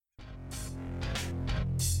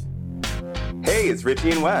Hey, it's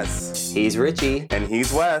Richie and Wes. He's Richie. And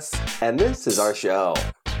he's Wes. And this is our show.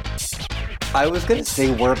 I was going to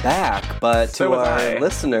say we're back, but So to was our I.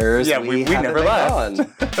 listeners, Yeah, we never left. gone.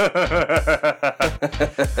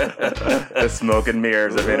 The smoke and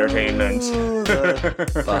mirrors of entertainment. Ooh,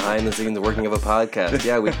 the behind-the-scenes working of a podcast.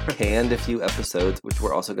 Yeah, we canned a few episodes, which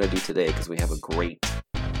we're also going to do today because we have a great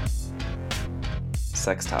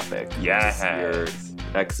sex topic. Yes. Your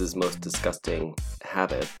ex's most disgusting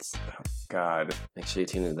habits. God. Make sure you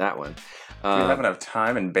tune into that one. Do we have enough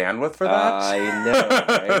time and bandwidth for that? I know,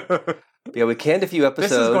 right? Yeah, we canned a few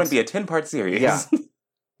episodes. This is going to be a 10-part series. Yeah.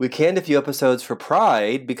 We canned a few episodes for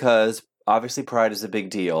Pride because obviously Pride is a big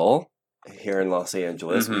deal here in Los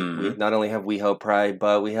Angeles. Mm-hmm. We not only have WeHo Pride,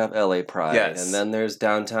 but we have LA Pride. Yes. And then there's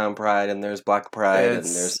Downtown Pride, and there's Black Pride, and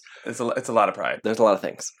it's a lot of pride. there's a lot of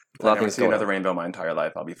things. A lot I've of never things seen going another on. rainbow my entire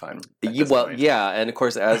life. I'll be fine. At this Well, point. yeah, and of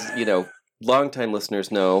course, as you know, longtime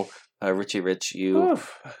listeners know, Richie Rich, you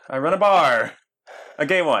Oof. I run a bar. A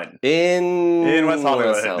gay one. in West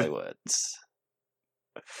Hollywood. West Hollywood.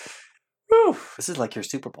 Oof. This is like your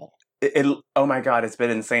Super Bowl. Oh my God, it's been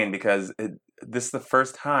insane because this is the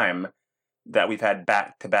first time that we've had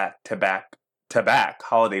back-to-back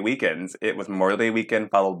holiday weekends. It was Memorial Day weekend,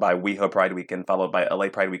 followed by WeHo Pride weekend, followed by LA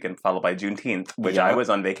Pride weekend, followed by Juneteenth, which Yeah. I was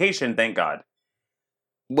on vacation, thank God.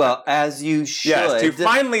 Well, as you should. Yes, to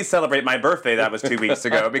finally celebrate my birthday, that was 2 weeks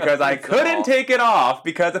ago, because I couldn't take it off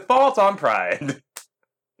because it falls on Pride.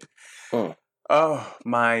 Mm. Oh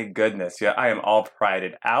my goodness, yeah, I am all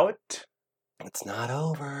prided out. It's not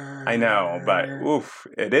over. I know, but oof,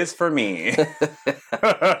 it is for me.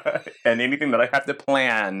 And anything that I have to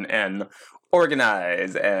plan and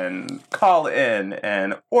organize and call in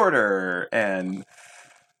and order and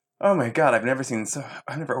oh my God, I've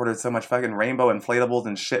never ordered so much fucking rainbow inflatables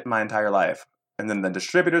and shit in my entire life. And then the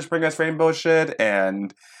distributors bring us rainbow shit,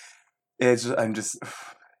 and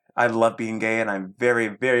I love being gay, and I'm very,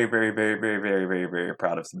 very, very, very, very, very, very, very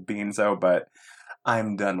proud of being so, but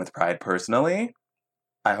I'm done with Pride personally.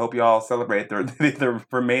 I hope you all celebrate the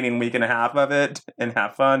remaining week and a half of it and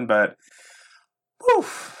have fun, but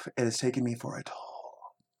woof, it has taken me for a toll.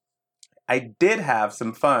 I did have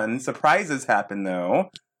some fun surprises happen, though,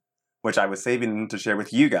 which I was saving to share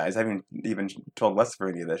with you guys. I haven't even told Wes for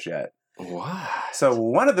any of this yet. What? So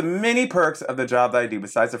one of the many perks of the job that I do,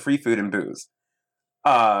 besides the free food and booze,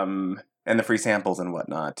 and the free samples and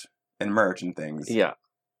whatnot, and merch and things, Yeah.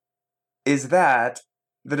 is that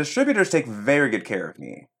the distributors take very good care of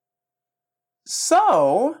me.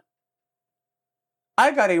 So,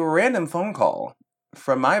 I got a random phone call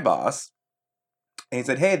from my boss, and he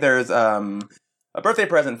said, hey, there's a birthday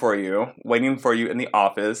present for you, waiting for you in the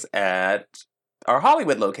office at our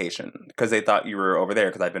Hollywood location, because they thought you were over there,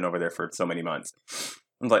 because I've been over there for so many months.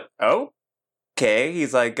 I was like, oh? Okay.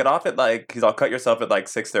 He's like, get off at I'll cut yourself at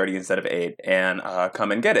 6:30 instead of 8, and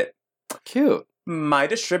come and get it. Cute. My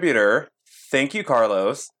distributor, thank you,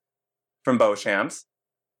 Carlos, from Beauchamps,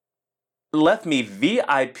 left me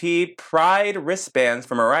VIP Pride wristbands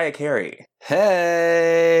from Mariah Carey.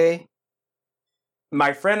 Hey.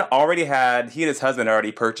 My friend he and his husband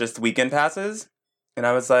already purchased weekend passes. And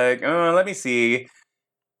I was like, let me see.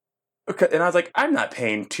 Okay. And I was like, I'm not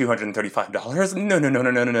paying $235.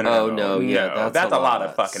 No. Oh, no, yeah, that's a lot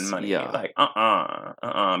of fucking money.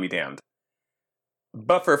 Yeah. Me damned.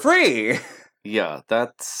 But for free. Yeah,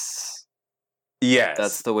 that's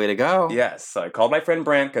Yes. the way to go. Yes. So I called my friend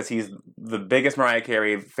Brent because he's the biggest Mariah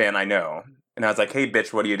Carey fan I know. And I was like, hey,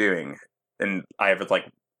 bitch, what are you doing? And I was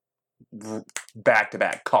back to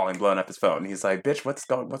back calling, blowing up his phone. He's like, bitch, what's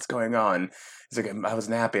going on? He's like, I was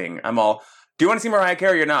napping. I'm all, do you want to see Mariah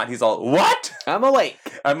Carey or not? He's all, what? I'm awake.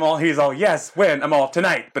 He's all, yes, when? I'm all,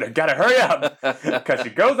 tonight, but I gotta hurry up. Because she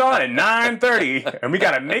goes on at 9:30, and we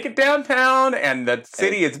gotta make it downtown, and the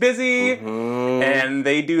city is busy, and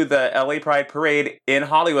they do the LA Pride Parade in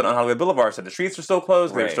Hollywood, on Hollywood Boulevard, so the streets are still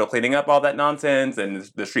closed, they're still cleaning up all that nonsense, and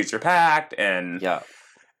the streets are packed, and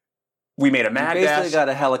we made a mad dash. You basically got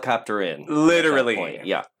a helicopter in. Literally.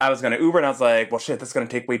 Yeah. I was gonna Uber, and I was like, well, shit, this is gonna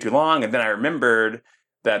take way too long, and then I remembered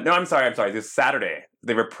that, no, I'm sorry, this is Saturday.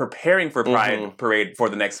 They were preparing for Pride Parade for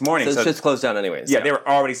the next morning. So shit's closed down anyways. Yeah, they were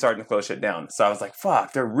already starting to close shit down. So I was like,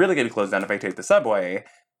 fuck, they're really going to close down if I take the subway.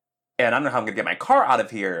 And I don't know how I'm going to get my car out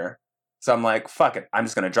of here. So I'm like, fuck it. I'm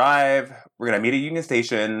just going to drive. We're going to meet at Union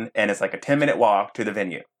Station. And it's like a 10-minute walk to the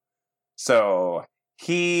venue. So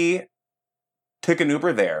he took an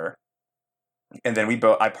Uber there. And then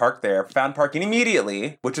I parked there, found parking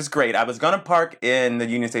immediately, which is great. I was going to park in the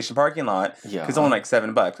Union Station parking lot. Yeah. Because only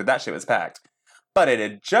 $7, but that shit was packed. But it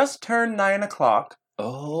had just turned 9 o'clock.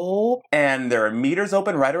 Oh. And there are meters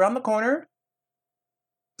open right around the corner.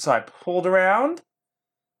 So I pulled around.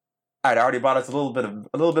 I'd already bought us a little bit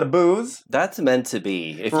of booze. That's meant to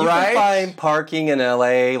be. If you Right? can find parking in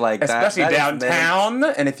LA like Especially that is downtown.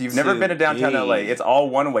 And if you've never to been to downtown LA, be. it's all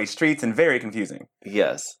one-way streets and very confusing.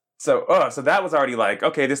 Yes. So that was already like,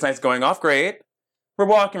 okay, this night's going off great. We're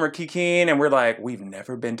walking, we're kikiing, and we're like, we've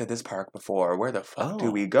never been to this park before. Where the fuck do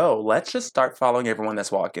we go? Let's just start following everyone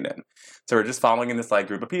that's walking in. So we're just following in this like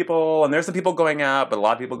group of people, and there's some people going out, but a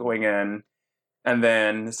lot of people going in. And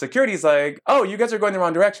then security's like, oh, you guys are going the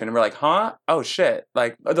wrong direction. And we're like, huh? Oh, shit.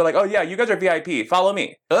 Like, they're like, oh, yeah, you guys are VIP. Follow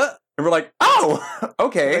me. And we're like, oh,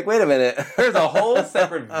 okay. Like, wait a minute. There's a whole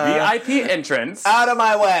separate VIP entrance. Out of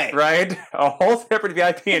my way. Right? A whole separate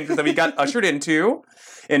VIP entrance that we got ushered into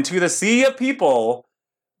the sea of people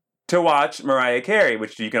to watch Mariah Carey,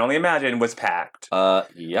 which you can only imagine was packed.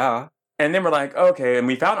 Yeah. And then we're like, okay. And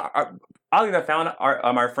we found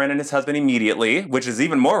our friend and his husband immediately, which is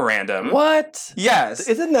even more random. What? Yes.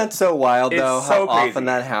 Isn't that so wild, though, It's so how crazy. often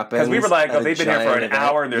that happens? Because we were like, oh, they've been here for an event.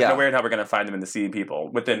 hour, and there's no way in hell we're going to find them in the sea of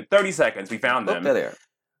people. Within 30 seconds, we found them. There they are.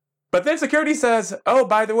 But then security says, oh,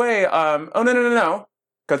 by the way, no.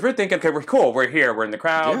 Because we're thinking, okay, we're cool. We're here. We're in the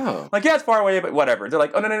crowd. Yeah. Like, yeah, it's far away, but whatever. They're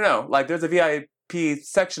like, oh, no. Like, there's a VIP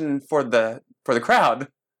section for the crowd.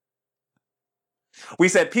 We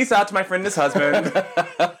said, peace out to my friend and his husband.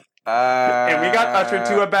 And we got ushered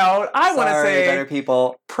to about, I want to say, better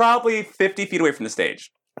people. Probably 50 feet away from the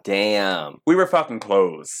stage. Damn. We were fucking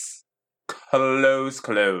close. Close.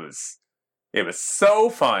 It was so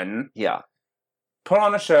fun. Yeah. Put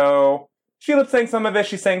on a show. She lip-synced some of it,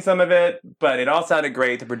 she sang some of it, but it all sounded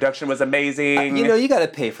great. The production was amazing. You got to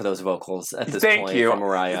pay for those vocals at this point from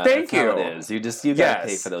Mariah. Thank That's you. how it is. You got to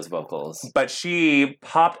pay for those vocals. But she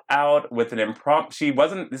popped out with an impromptu.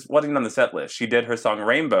 This wasn't on the set list. She did her song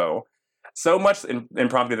Rainbow. So much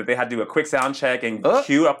impromptu that they had to do a quick sound check and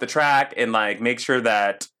cue up the track and like make sure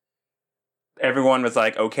that everyone was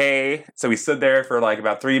like, okay. So we stood there for like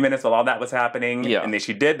about 3 minutes while all that was happening. Yeah. And then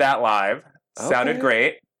she did that live. Sounded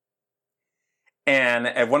great. And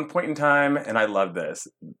at one point in time, and I love this.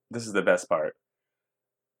 This is the best part.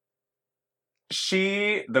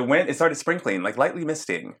 It started sprinkling, like lightly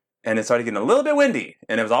misting. And it started getting a little bit windy.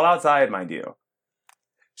 And it was all outside, mind you.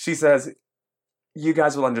 She says, you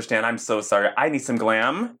guys will understand. I'm so sorry. I need some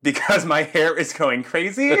glam because my hair is going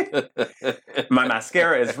crazy. My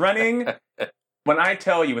mascara is running. When I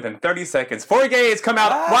tell you within 30 seconds, 4 gays come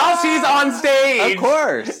out while she's on stage. Of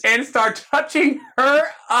course. And start touching her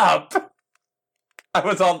up.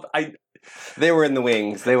 They were in the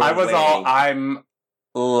wings. I'm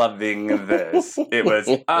loving this. It was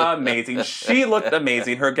amazing. She looked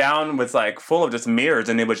amazing. Her gown was like full of just mirrors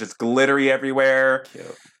and it was just glittery everywhere.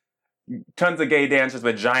 Cute. Tons of gay dancers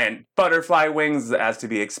with giant butterfly wings as to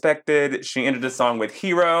be expected. She ended the song with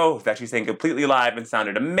Hero, that she sang completely live and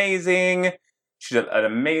sounded amazing. She did an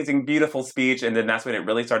amazing, beautiful speech, and then that's when it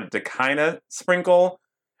really started to kind of sprinkle.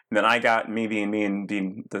 And then I got me being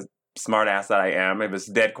the smart ass that I am. It was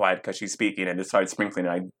dead quiet because she's speaking and it started sprinkling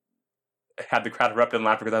and I had the crowd erupt in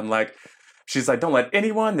laughter because I'm like, she's like, don't let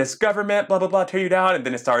anyone, this government, blah, blah, blah, tear you down. And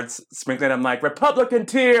then it starts sprinkling. I'm like, Republican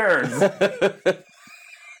tears.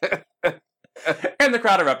 And the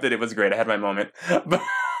crowd erupted. It was great. I had my moment.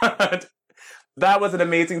 But that was an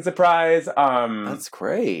amazing surprise. That's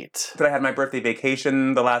great. But I had my birthday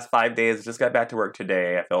vacation the last 5 days. Just got back to work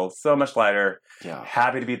today. I feel so much lighter. Yeah.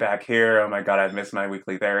 Happy to be back here. Oh my God, I've missed my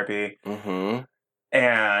weekly therapy. Mm-hmm.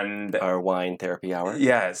 And our wine therapy hour.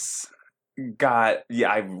 Yes.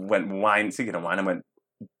 I went speaking of wine, I went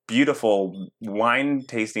beautiful wine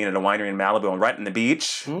tasting at a winery in Malibu and right on the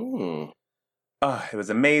beach. Mm. Oh, it was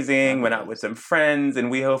amazing. Went out with some friends in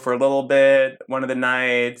WeHo for a little bit one of the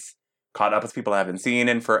nights. Caught up with people I haven't seen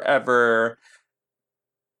in forever.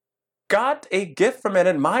 Got a gift from an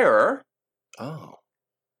admirer. Oh.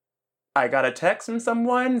 I got a text from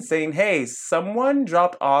someone saying, hey, someone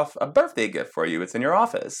dropped off a birthday gift for you. It's in your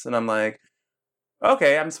office. And I'm like,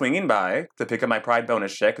 okay, I'm swinging by to pick up my Pride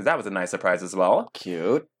bonus check because that was a nice surprise as well.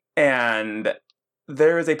 Cute. And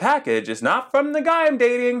there is a package. It's not from the guy I'm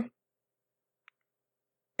dating.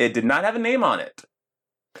 It did not have a name on it.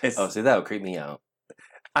 See, that would creep me out.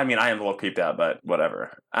 I mean, I am a little creeped out, but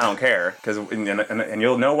whatever. I don't care, and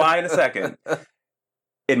you'll know why in a second.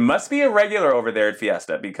 It must be a regular over there at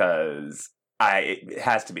Fiesta because it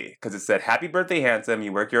has to be because it said, "Happy birthday, handsome.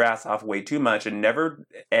 You work your ass off way too much and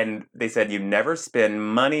they said you never spend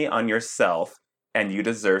money on yourself and you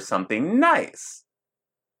deserve something nice."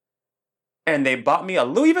 And they bought me a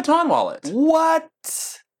Louis Vuitton wallet. What?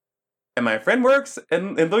 And my friend works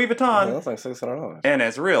in Louis Vuitton. Oh, that's like $600. And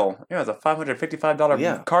it's real. Yeah, it's a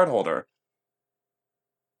 $555 card holder.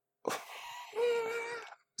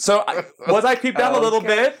 So was I creeped out a little Okay.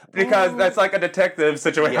 bit? Because that's like a detective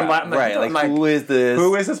situation. Yeah, I'm like, who is this?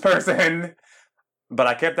 who is this person? But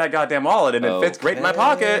I kept that goddamn wallet and it fits great in my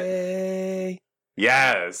pocket. Okay.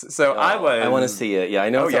 Yes. So I want to see it. Yeah, I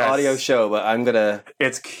know Oh, it's an audio yes. show, but I'm gonna.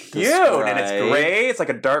 It's cute and it's gray. It's like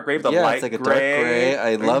a dark gray with a light it's like a gray. dark gray.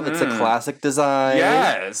 I love it's a classic design.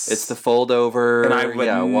 Yes. It's the fold over. And I would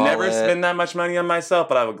never wallet. spend that much money on myself,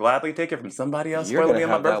 but I would gladly take it from somebody else You're for gonna me on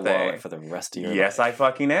my have that birthday. wallet for the rest of your Yes, I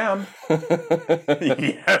fucking am. life.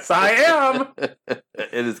 Yes, I am.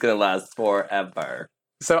 It is gonna last forever.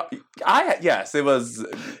 So it was.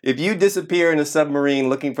 If you disappear in a submarine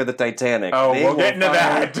looking for the Titanic, Oh, we'll get into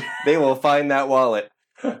that. They will find that wallet.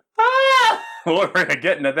 We're gonna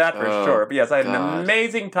get into that for sure. But yes, I had an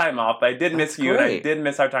amazing time off. I did miss you, and I did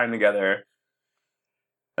miss our time together.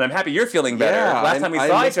 And I'm happy you're feeling better. Yeah, Last time we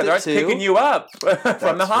saw each other, I was picking you up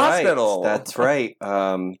from the hospital. That's right.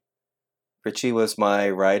 Richie was my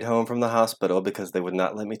ride home from the hospital because they would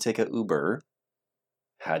not let me take an Uber.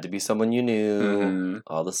 Had to be someone you knew,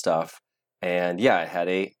 all the stuff. And yeah, I had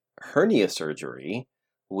a hernia surgery,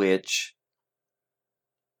 which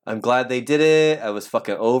I'm glad they did it. I was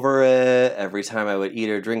fucking over it. Every time I would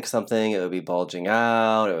eat or drink something, it would be bulging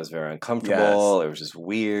out. It was very uncomfortable. Yes. It was just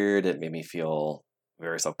weird. It made me feel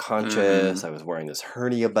very self-conscious. I was wearing this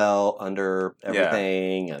hernia belt under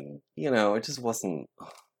everything. And, it just wasn't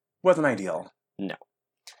ideal. No.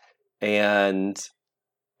 And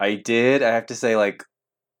I have to say, like,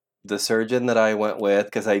 the surgeon that I went with,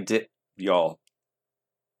 because y'all,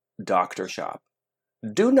 doctor shop.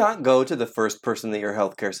 Do not go to the first person that your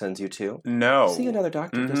healthcare sends you to. No. See another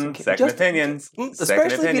doctor. Just in case. Second opinions.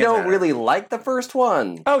 Especially if you don't really like the first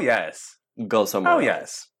one. Oh, yes. Go somewhere else.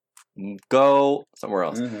 Yes. Go somewhere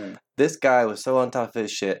else. This guy was so on top of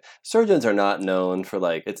his shit. Surgeons are not known for,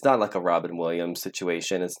 like, it's not like a Robin Williams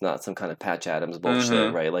situation. It's not some kind of Patch Adams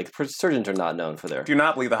bullshit, right? Like, surgeons are not known for their... Do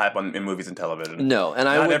not believe the hype in movies and television. No, and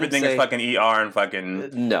not everything is fucking ER and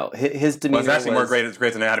fucking... No, his demeanor was actually more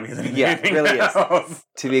Grey's Anatomy than anything it really else. Is.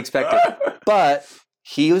 To be expected. But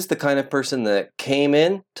he was the kind of person that came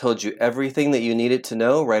in, told you everything that you needed to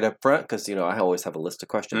know right up front, because, I always have a list of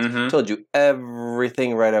questions. Told you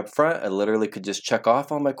everything right up front. I literally could just check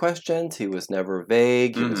off all my questions. He was never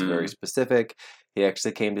vague. He was very specific. He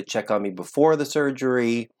actually came to check on me before the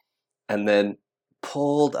surgery and then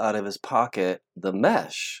pulled out of his pocket the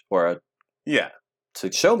mesh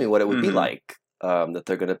to show me what it would be like that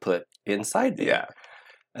they're going to put inside me. Yeah.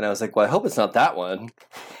 And I was like, well, I hope it's not that one.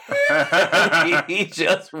 He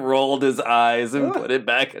just rolled his eyes and put it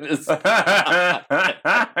back in his He's like,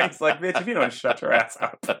 bitch, if you don't shut your ass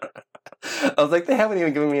up. I was like, they haven't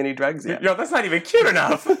even given me any drugs yet. Yo, that's not even cute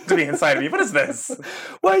enough to be inside of me. What is this?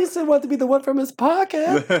 Well, you said want to be the one from his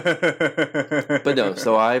pocket. But no,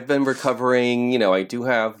 so I've been recovering. I do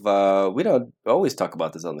have, we don't always talk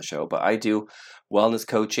about this on the show, but I do wellness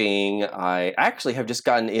coaching. I actually have just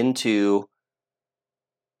gotten into...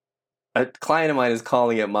 A client of mine is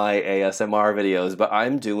calling it my ASMR videos, but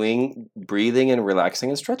I'm doing breathing and relaxing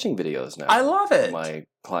and stretching videos now. I love it. For my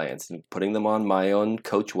clients and putting them on my own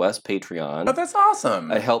Coach West Patreon. Oh, that's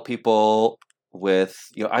awesome. I help people with,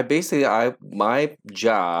 my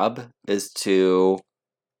job is to...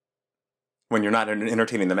 When you're not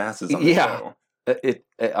entertaining the masses on the show.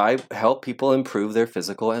 I help people improve their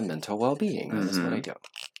physical and mental well-being. That's what I do.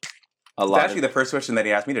 It's actually the first question that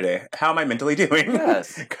he asked me today. How am I mentally doing?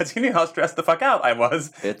 Yes. Because he knew how stressed the fuck out I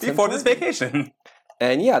was before this vacation.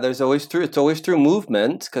 And yeah, it's always through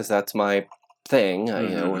movement, because that's my thing.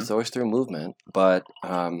 It's always through movement. But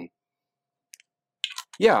one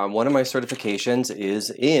of my certifications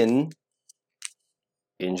is in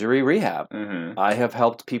injury rehab. I have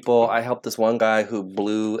helped people. I helped this one guy who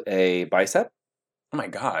blew a bicep. Oh my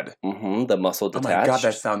God. The muscle detached. Oh my God,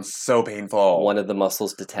 that sounds so painful. One of the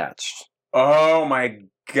muscles detached. Oh my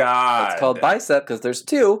God. It's called bicep because there's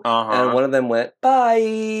two, and one of them went bye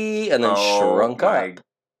and then shrunk up. Oh my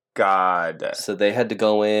God. So they had to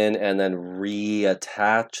go in and then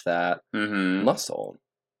reattach that muscle.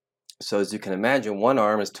 So as you can imagine, one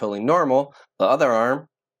arm is totally normal, the other arm,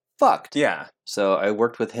 fucked. Yeah. So I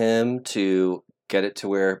worked with him to get it to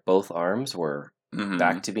where both arms were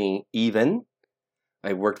back to being even.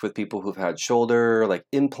 I worked with people who've had shoulder, like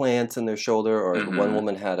implants in their shoulder, or one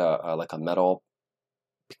woman had a metal,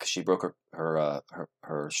 because she broke her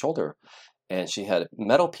shoulder, and she had a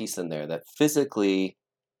metal piece in there that physically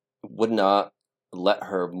would not let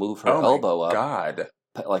her move her elbow up. God.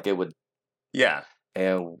 Like it would. Yeah.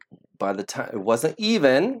 And by the time it wasn't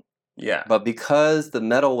even. Yeah. But because the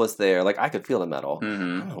metal was there, like I could feel the metal. I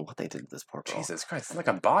Mm-hmm. don't know what they did to this poor girl. Jesus Christ, it's like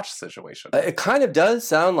a botch situation. It kind of does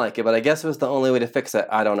sound like it, but I guess it was the only way to fix it.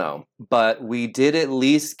 I don't know. But we did at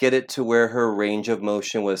least get it to where her range of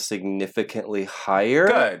motion was significantly higher.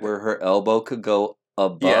 Good. Where her elbow could go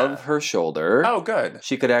above her shoulder. Oh, good.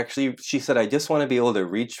 She could actually, she said, I just want to be able to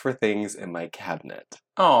reach for things in my cabinet.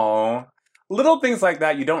 Oh, little things like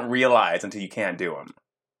that you don't realize until you can't do them.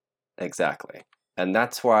 Exactly. And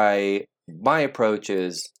that's why my approach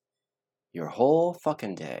is your whole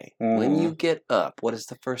fucking day. When you get up, what is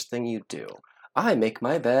the first thing you do? I make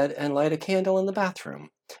my bed and light a candle in the bathroom.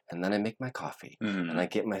 And then I make my coffee. And I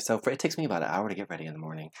get myself ready. It takes me about an hour to get ready in the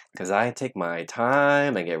morning. Because I take my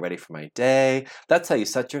time. I get ready for my day. That's how you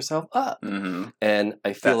set yourself up. And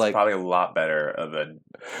I feel That's probably a lot better of a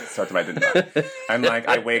start to my day. I'm like,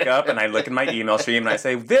 I wake up and I look at my email stream and I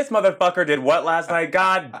say, this motherfucker did what last night?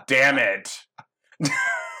 God damn it.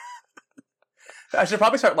 I should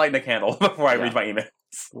probably start lighting a candle before I read my emails.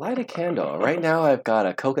 Light a candle. Right now I've got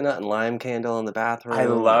a coconut and lime candle in the bathroom. I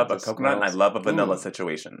love a coconut and I love a vanilla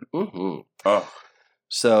situation. Oh.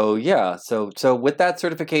 So yeah, so with that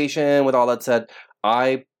certification, with all that said,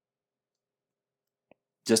 I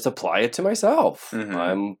just apply it to myself.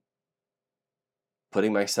 I'm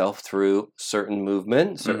putting myself through certain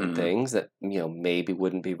movement, certain things that, you know, maybe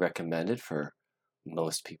wouldn't be recommended for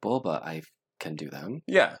most people, but I can do them.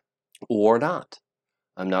 Yeah. Or not.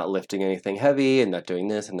 I'm not lifting anything heavy and not doing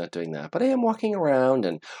this and not doing that. But I am walking around,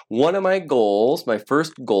 and one of my goals, my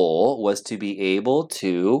first goal, was to be able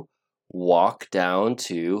to walk down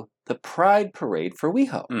to the Pride Parade for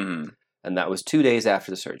WeHo. And that was 2 days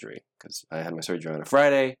after the surgery, because I had my surgery on a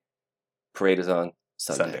Friday. Parade is on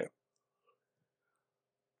Sunday.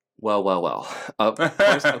 Well.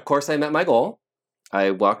 Of course, I met my goal.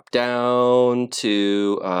 I walked down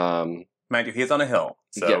to... Mind you, he's on a hill.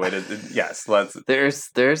 So it is, yes,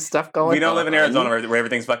 there's stuff going on. We don't live in Arizona where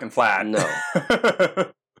everything's fucking flat. No.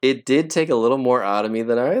 It did take a little more out of me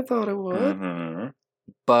than I thought it would.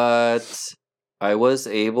 But I was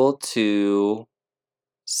able to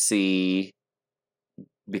see,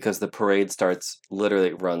 because the parade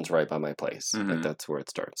literally runs right by my place. Like that's where it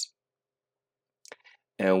starts.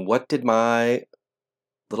 And what did my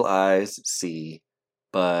little eyes see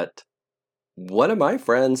but one of my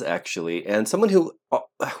friends, actually, and someone who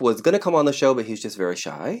was going to come on the show, but he's just very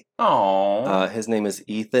shy. Oh, his name is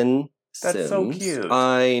Ethan Sims. That's so cute.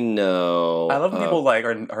 I know. I love when people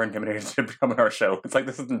are intimidated to come on our show. It's like,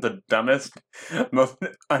 this isn't the dumbest, most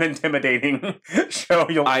unintimidating show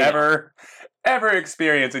you'll ever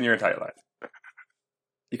experience in your entire life.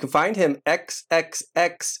 You can find him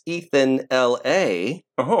XXX Ethan LA.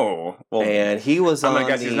 Oh, well, and he was on. I'm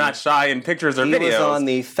gonna guess he's not shy in pictures or videos. He was on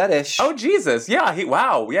the Fetish. Oh Jesus, yeah,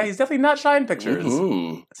 he's definitely not shy in pictures.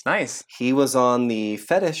 That's nice. He was on the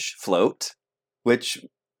Fetish float, which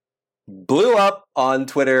blew up on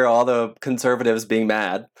Twitter. All the conservatives being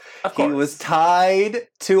mad. Of course. He was tied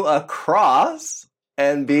to a cross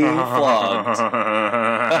and being flogged.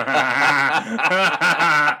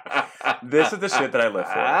 This is the shit that I live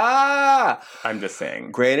for. I'm just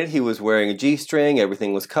saying. Granted, he was wearing a G-string.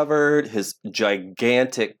 Everything was covered. His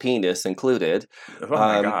gigantic penis included. Oh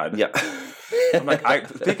my God. Yeah. I'm like, I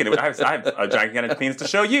have a gigantic penis to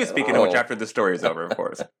show you, speaking of which, after the story is over, of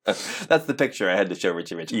course. That's the picture I had to show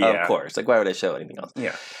Richie. Yeah. Of course. Like, why would I show anything else?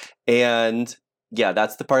 Yeah. And yeah,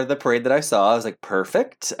 that's the part of the parade that I saw. I was like,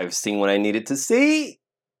 perfect. I've seen what I needed to see.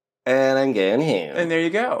 And I'm getting him. And there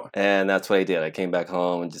you go. And that's what I did. I came back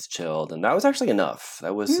home and just chilled. And that was actually enough.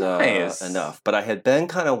 That was nice. Enough. But I had been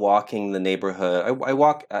kind of walking the neighborhood.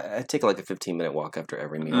 I take like a 15-minute walk after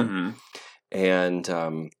every meal. And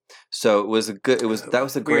so it was that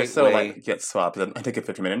was a great way. Like, get swapped. I take a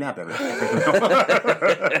 15-minute nap every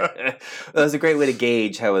That was a great way to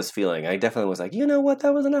gauge how I was feeling. I definitely was like, you know what?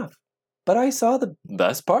 That was enough. But I saw the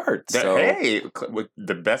best part. So. Hey,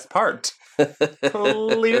 the best part.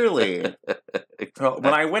 Clearly.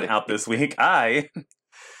 When I went out this week, I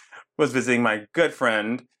was visiting my good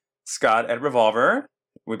friend, Scott at Revolver.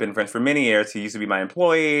 We've been friends for many years. He used to be my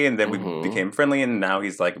employee, and then we became friendly, and now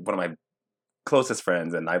he's like one of my closest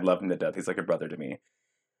friends, and I love him to death. He's like a brother to me.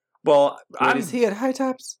 Well, is he at High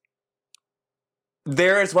Tops?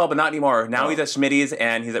 There as well, but not anymore. Now he's at Schmitty's,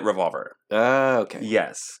 and he's at Revolver. Okay.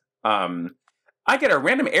 Yes. I get a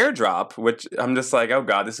random airdrop, which I'm just like, oh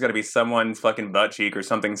God, this is going to be someone's fucking butt cheek or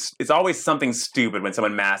something. It's always something stupid when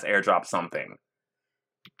someone mass airdrops something.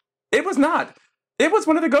 It was not. It was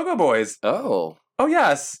one of the Go-Go Boys. Oh. Oh,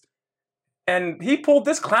 yes. And he pulled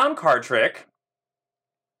this clown car trick.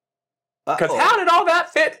 Because how did all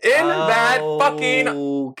that fit in that fucking...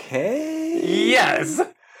 Okay. Yes.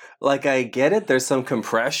 Like, I get it. There's some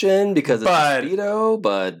compression because it's a Speedo,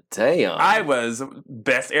 but damn. I was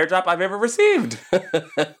best airdrop I've ever received.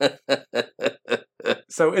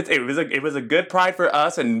 So it was a good pride for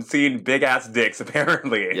us and seeing big ass dicks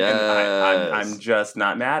apparently. Yes. And I'm just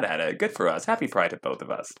not mad at it. Good for us. Happy pride to both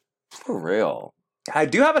of us. For real. I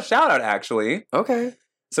do have a shout out actually. Okay.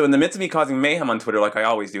 So in the midst of me causing mayhem on Twitter like I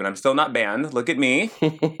always do, and I'm still not banned. Look at me.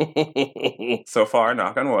 So far,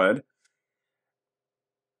 knock on wood.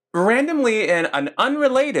 Randomly in an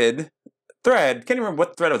unrelated thread, can't remember what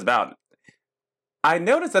the thread was about, I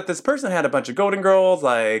noticed that this person had a bunch of Golden Girls,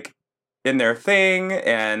 like, in their thing,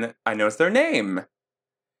 and I noticed their name.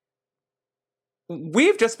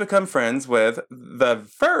 We've just become friends with the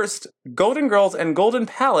first Golden Girls and Golden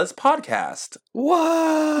Palace podcast.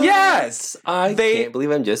 What? Yes! I can't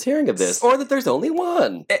believe I'm just hearing of this. Or that there's only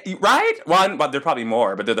one. Right? One, but there are probably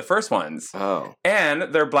more, but they're the first ones. Oh.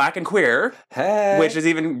 And they're black and queer, which is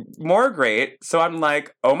even more great. So I'm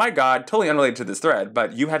like, oh my God, totally unrelated to this thread,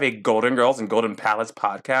 but you have a Golden Girls and Golden Palace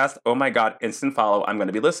podcast. Oh my God, instant follow. I'm going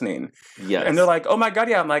to be listening. Yes. And they're like, oh my God,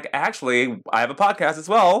 yeah. I'm like, actually, I have a podcast as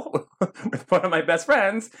well with one of my best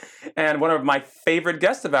friends. And one of my favorite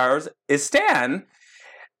guests of ours is Stan.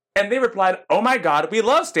 And they replied, oh my God, we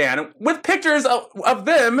love Stan, with pictures of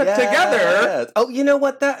them together. Oh, you know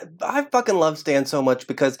what? I fucking love Stan so much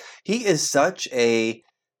because he is such a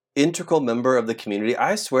integral member of the community.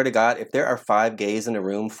 I swear to God, if there are 5 gays in a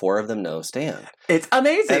room, 4 of them know Stan. It's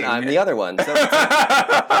amazing. And I'm the other one. So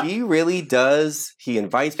he really does. He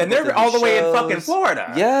invites people. And they're all the way in fucking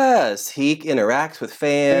Florida. Yes. He interacts with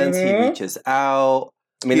fans. He reaches out.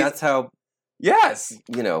 I mean, that's how... Yes.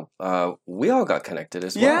 You know, we all got connected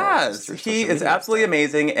as well. Yes. He is absolutely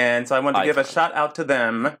amazing. And so I wanted to give a shout out to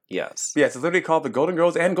them. Yes. Yes, it's literally called the Golden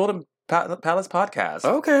Girls and Golden Palace Podcast.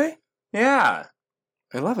 Okay. Yeah.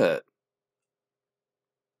 I love it.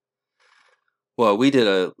 Well, we did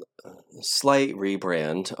a slight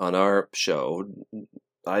rebrand on our show.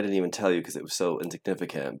 I didn't even tell you because it was so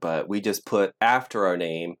insignificant, but we just put after our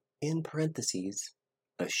name, in parentheses,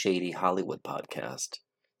 a shady Hollywood podcast.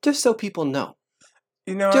 Just so people know.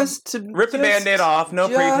 You know, just to rip the Band-Aid off, no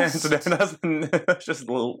pretense. Just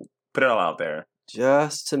put it all out there.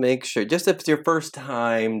 Just to make sure. Just if it's your first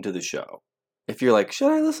time to the show. If you're like,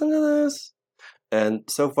 should I listen to this? And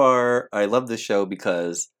so far, I love this show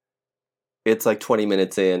because it's like 20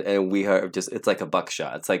 minutes in and we are just, it's like a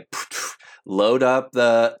buckshot. It's like, load up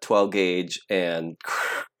the 12 gauge and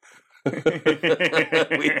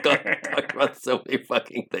we talk about so many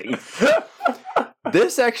fucking things.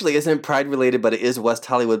 This actually isn't Pride related, but it is West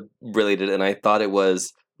Hollywood related. And I thought it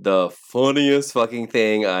was the funniest fucking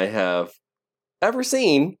thing I have ever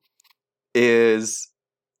seen is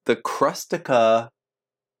the Crustica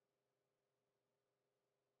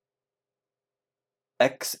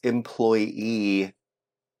ex-employee.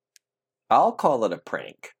 I'll call it a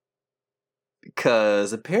prank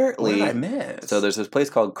because apparently, what did I miss? So there's this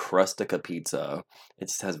place called Crustica Pizza. It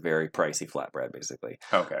just has very pricey flatbread, basically.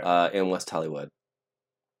 Okay. In West Hollywood.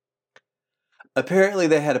 Apparently,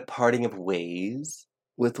 they had a parting of ways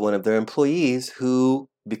with one of their employees who,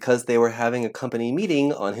 because they were having a company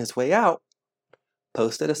meeting on his way out,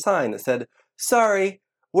 posted a sign that said, "Sorry,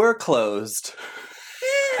 we're closed."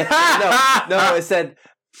 no, it said,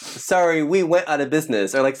 "Sorry, we went out of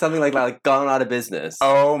business," or like something like that, like gone out of business.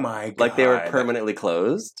 Oh my God. Like they were permanently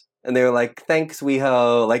closed. And they were like, "Thanks,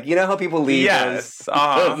 WeHo." Like, you know how people leave? Yes.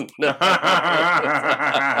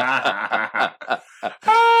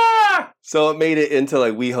 So it made it into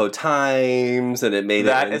like WeHo Times, and it made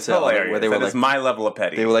that it into is hilarious. Where they were that like, is my level of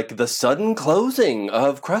petty. They were like the sudden closing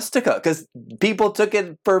of Crustica because people took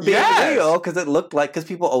it for being real because it looked like because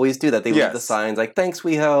people always do that. They leave the signs like "Thanks,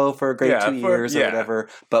 WeHo, for a great 2 years" or whatever,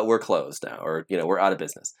 but we're closed now, or we're out of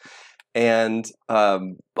business. And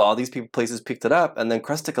all these places picked it up, and then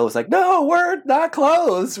Crustica was like, "No, we're not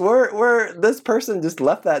closed. We're this person just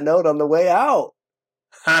left that note on the way out."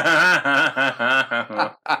 And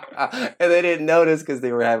they didn't notice because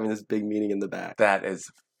they were having this big meeting in the back. That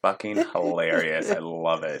is fucking hilarious. I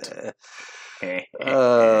love it.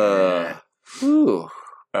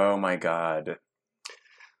 Oh my God.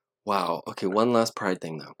 Wow. Okay, one last Pride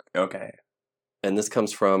thing though. Okay. And this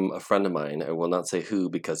comes from a friend of mine. I will not say who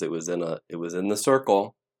because it was in the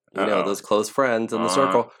circle. You know, those close friends in the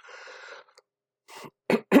circle.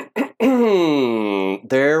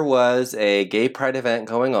 There was a gay pride event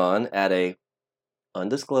going on at a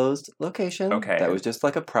undisclosed location. Okay. That was just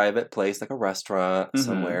like a private place, like a restaurant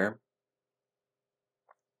somewhere.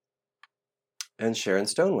 And Sharon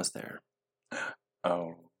Stone was there.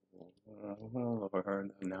 Oh, Lord.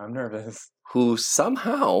 Now I'm nervous. Who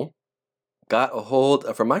somehow got a hold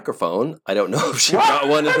of her microphone. I don't know if she What? got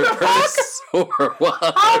one in her purse or what.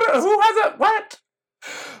 Who has it? What?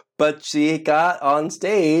 But she got on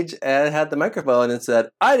stage and had the microphone and said,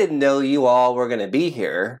 I didn't know you all were going to be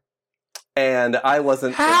here. And I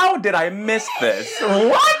wasn't... How did I miss this?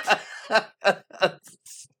 What?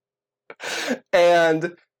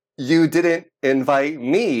 And you didn't invite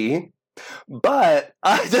me, but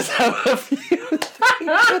I just have a few things.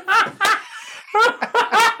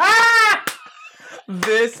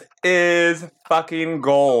 This is fucking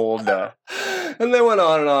gold. And they went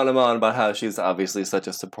on and on and on about how she's obviously such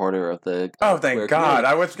a supporter of the... Oh, thank God. Community.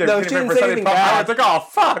 I was No, she didn't say anything bad. I was like, oh,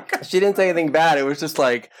 fuck. She didn't say anything bad. It was just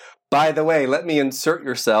like, by the way, let me insert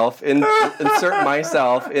myself into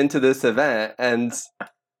this event. And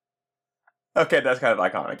Okay, that's kind of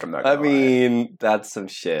iconic. I'm not I gonna lie. mean, that's some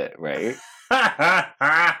shit, right? They're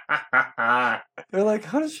like,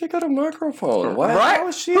 how does she get a microphone? What? Right? How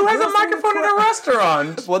is she Who has a addressing the microphone in a crowd?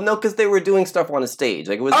 restaurant? Well, no, because they were doing stuff on a stage.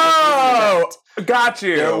 Like it was. Oh, got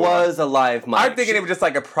you. There was a live mic. I'm thinking it was just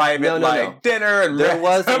like a private No. dinner, and There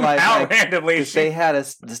was a live somehow mic. randomly They had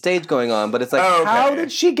the stage going on, but it's like, Okay. how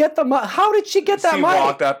did she get the mic? How did she get that she mic?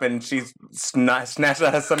 walked up and she snatched it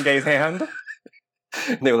out of some guy's hand.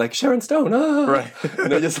 And they were like, Sharon Stone, ah. Right.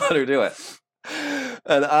 And they just let her do it.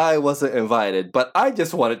 And I wasn't invited, but I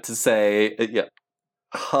just wanted to say, yeah,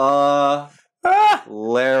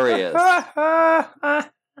 hilarious.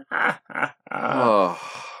 Oh.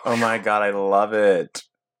 Oh my God, I love it.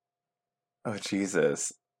 Oh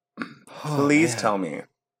Jesus. Please tell me.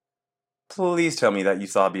 Please tell me that you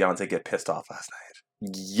saw Beyonce get pissed off last night.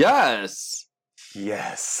 Yes.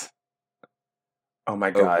 Yes. Oh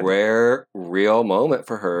my God. A rare, real moment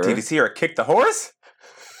for her. Did you see her kick the horse?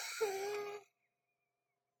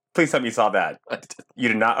 Please tell me you saw that. You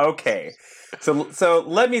did not? Okay. So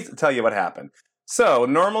let me tell you what happened. So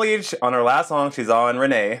normally on her last song, she's on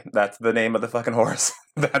Renee. That's the name of the fucking horse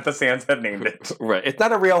that the Sands have named it. Right. It's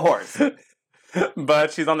not a real horse.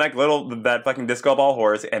 But she's on that fucking disco ball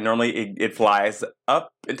horse, and normally it flies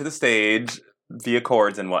up into the stage via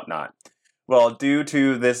cords and whatnot. Well, due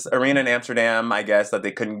to this arena in Amsterdam, I guess that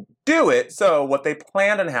they couldn't do it. So what they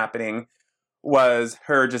planned on happening was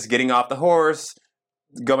her just getting off the horse,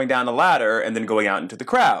 going down the ladder, and then going out into the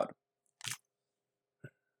crowd.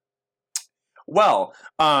 Well,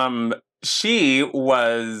 they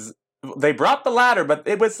brought the ladder, but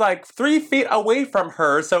it was like 3 feet away from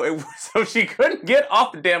her, so she couldn't get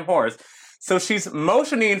off the damn horse. So she's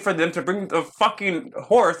motioning for them to bring the fucking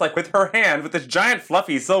horse, like with her hand, with this giant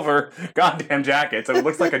fluffy silver goddamn jacket. So it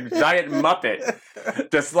looks like a giant Muppet.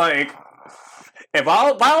 Just like,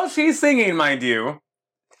 while she's singing, mind you.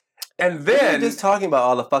 And then... We're just talking about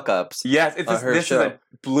all the fuck-ups. Yes, this is a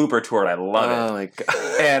blooper tour, and I love it. Oh my God.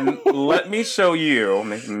 And let me show you,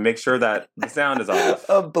 make sure that the sound is off.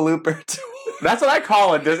 A blooper tour. That's what I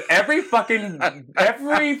call it. There's every fucking leg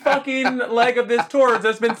of this tour,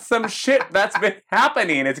 there's been some shit that's been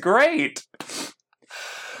happening. It's great.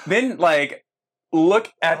 Then, like,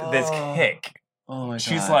 look at this kick. Oh my God.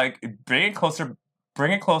 She's like, bring it closer.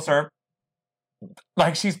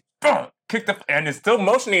 Like, she's kicked up and is still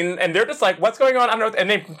motioning, and they're just like, what's going on? I don't know. And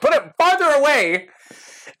they put it farther away.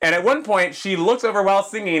 And at one point, she looks over while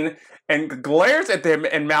singing and glares at them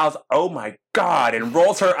and mouths, oh my God, and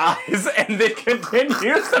rolls her eyes, and then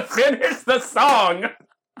continues to finish the song.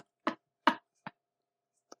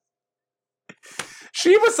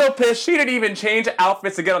 She was so pissed, she didn't even change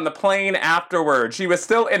outfits to get on the plane afterward. She was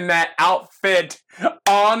still in that outfit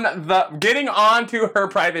getting onto her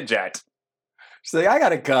private jet. She's like, I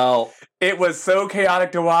gotta go. It was so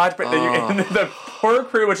chaotic to watch, but and the poor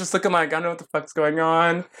crew was just looking like, I don't know what the fuck's going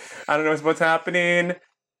on. I don't know what's happening.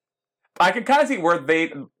 I can kind of see where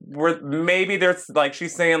maybe there's like,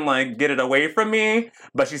 she's saying like, get it away from me,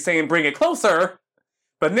 but she's saying bring it closer.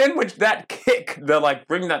 But then with that kick, they're like,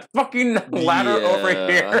 bring that fucking ladder over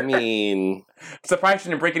here. I mean... Surprised she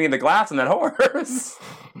didn't break any of the glass on that horse.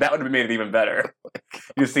 That would have made it even better.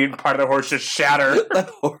 You see part of the horse just shatter.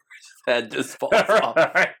 The horse head just falls off.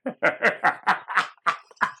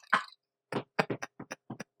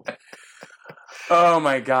 Oh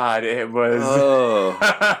my God, it was...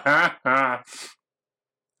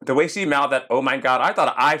 The way she mouthed that, oh my God, I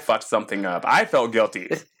thought I fucked something up. I felt guilty.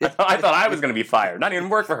 I thought I was going to be fired. Not even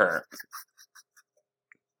work for her.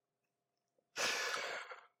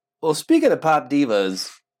 Well, speaking of pop divas,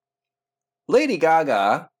 Lady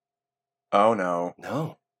Gaga... Oh no.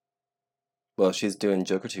 No. Well, she's doing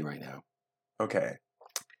Joker 2 right now. Okay.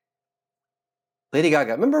 Lady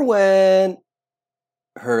Gaga, remember when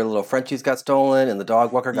her little Frenchies got stolen and the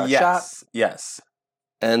dog walker got shot? Yes.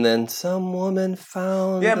 And then some woman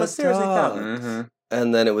found the mysteriously dog. found. Mm-hmm.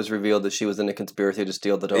 And then it was revealed that she was in a conspiracy to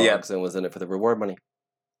steal the dogs and was in it for the reward money.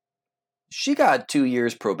 She got 2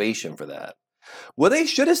 years probation for that. Well, they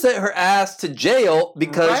should have sent her ass to jail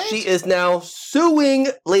because she is now suing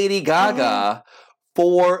Lady Gaga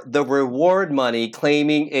for the reward money,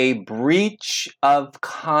 claiming a breach of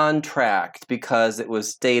contract because it was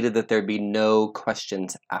stated that there'd be no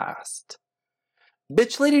questions asked.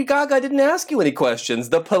 Bitch, Lady Gaga didn't ask you any questions.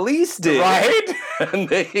 The police did. Right? And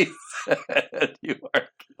they said you are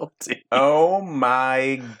guilty. Oh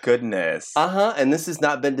my goodness. And this has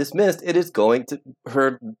not been dismissed. It is going to...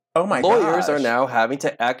 Her lawyers are now having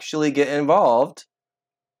to actually get involved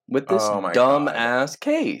with this dumb-ass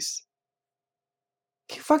case.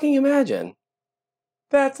 Can you fucking imagine?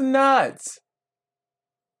 That's nuts.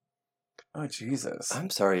 Oh, Jesus. I'm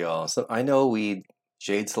sorry, y'all. So I know we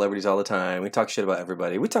shade celebrities all the time. We talk shit about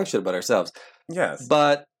everybody. We talk shit about ourselves. Yes.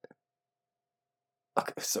 But,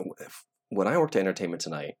 okay, so when I worked at Entertainment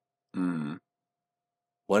Tonight, one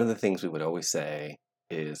of the things we would always say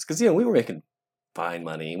is, because, we were making fine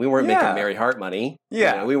money. We weren't making Mary Hart money.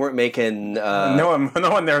 Yeah. We weren't making... no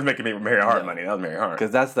one there was making me Mary Hart money. That was Mary Hart.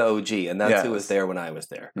 Because that's the OG, and that's who was there when I was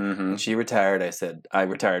there. When she retired, I said, I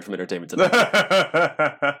retired from Entertainment Tonight.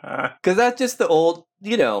 Because that's just the old,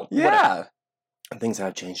 Yeah. Whatever. And things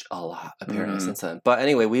have changed a lot, apparently, since then. But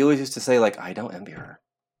anyway, we always used to say, I don't envy her.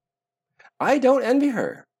 I don't envy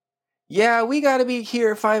her. Yeah, we got to be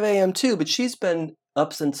here at 5 a.m. too, but she's been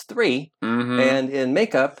up since 3 and in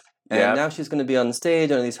makeup. And now she's going to be on the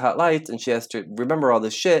stage under these hot lights, and she has to remember all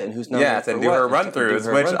this shit and who's not. Yes, and do her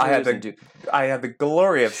run-throughs, which I had the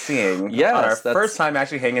glory of seeing on our first time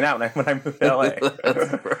actually hanging out when I moved to LA.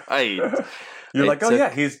 That's right. You're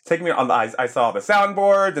like, he's taking me on the I saw the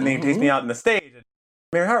soundboards, and then he takes me out on the stage.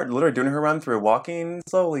 Mary Hart literally doing her run-through, walking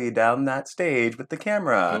slowly down that stage with the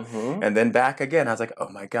camera, and then back again. I was like, oh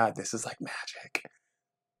my God, this is like magic.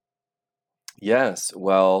 Yes,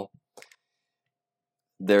 well...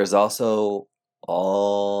 There's also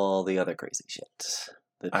all the other crazy shit.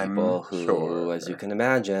 The people who, as you can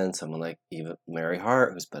imagine, someone like even Mary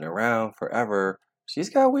Hart, who's been around forever,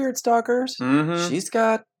 she's got weird stalkers. She's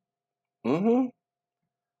got... I don't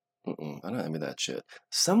envy that shit.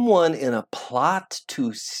 Someone in a plot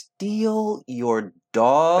to steal your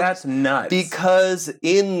dog. That's nuts. Because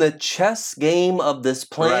in the chess game of this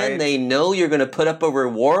plan, they know you're going to put up a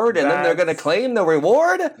reward, and then they're going to claim the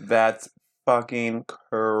reward? That's fucking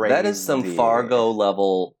crazy. That is some Fargo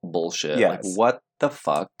level bullshit. Yes. Like, what the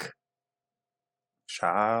fuck?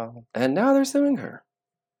 Child. And now they're suing her.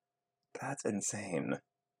 That's insane.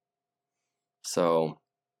 So,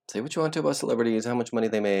 say what you want to about celebrities, how much money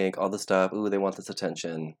they make, all this stuff. Ooh, they want this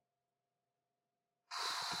attention.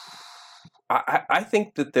 I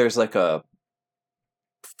think that there's like a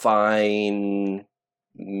fine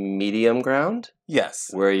medium ground. Yes.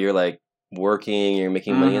 Where you're like working, you're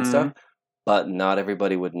making money and stuff. But not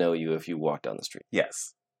everybody would know you if you walked down the street.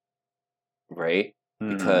 Yes. Right?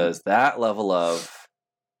 Because that level of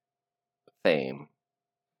fame.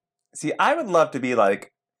 See, I would love to be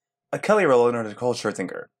like a Kelly Rowland or a Nicole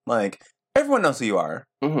Scherzinger. Like, everyone knows who you are.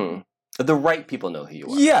 The right people know who you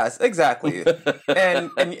are. Yes, exactly. and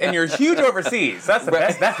you're huge overseas. That's the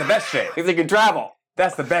best. That's the best shit. If they can travel.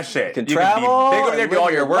 That's the best shit. You can travel. Can be big over there, do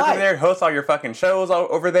all your work over there, host all your fucking shows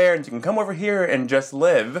over there, and you can come over here and just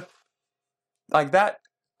live. Like that,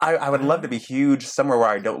 I would love to be huge somewhere where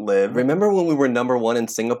I don't live. Remember when we were #1 in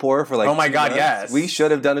Singapore for like... Oh my God, months? yes. We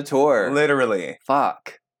should have done a tour. Literally.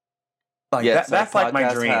 Fuck. Like that's like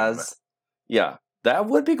my dream. Yeah, that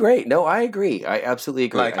would be great. No, I agree. I absolutely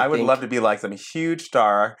agree. Like I would love to be like some huge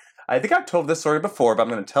star. I think I've told this story before, but I'm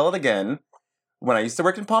going to tell it again. When I used to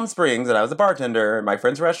work in Palm Springs and I was a bartender at my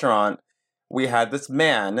friend's restaurant, we had this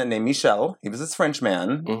man named Michel. He was this French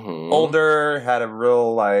man. Older, had a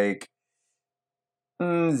real like...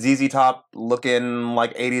 ZZ Top looking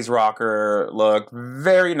like 80s rocker look,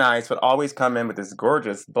 very nice, but always come in with this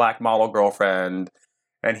gorgeous black model girlfriend,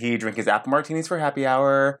 and he'd drink his apple martinis for happy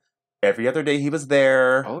hour. Every other day he was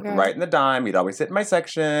there, right in the dime. He'd always sit in my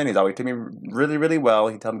section. He'd always treat me really, really well.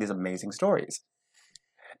 He'd tell me these amazing stories.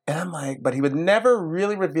 And I'm like, but he would never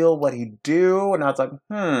really reveal what he'd do, and I was like,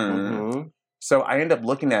 So I ended up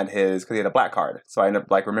looking at his, because he had a black card, so I ended up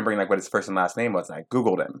like remembering like what his first and last name was, and I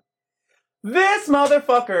Googled him. This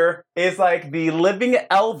motherfucker is like the living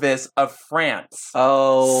Elvis of France.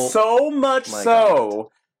 Oh. So much so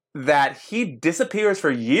that he disappears for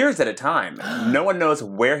years at a time. No one knows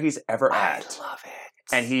where he's ever at. I love it.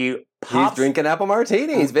 and he He's drinking apple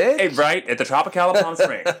martinis, bitch. Right, at the Tropicana of Palm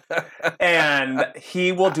Springs. And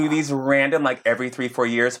he will do these random, like every 3-4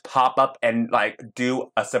 years, pop up and like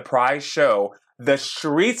do a surprise show. The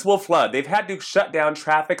streets will flood. They've had to shut down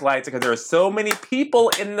traffic lights because there are so many people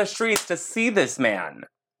in the streets to see this man.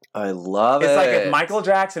 I love it. It's like if Michael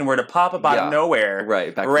Jackson were to pop up out of nowhere,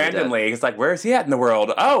 right, back randomly. He's like, where is he at in the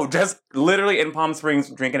world? Oh, just literally in Palm Springs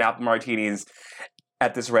drinking apple martinis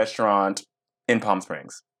at this restaurant in Palm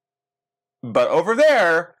Springs. But over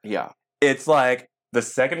there, it's like the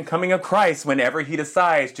second coming of Christ whenever he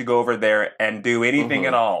decides to go over there and do anything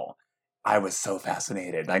at all. I was so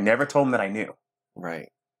fascinated. I never told him that I knew. Right.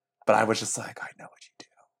 But I was just like, I know what you do.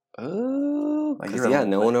 Oh, like,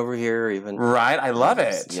 no one over here even. Right, I love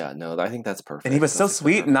it. Yeah, no, I think that's perfect. And he was so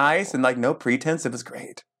sweet and nice and like no pretense. It was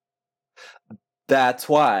great. That's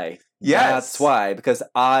why. Yes. That's why, because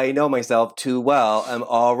I know myself too well. I'm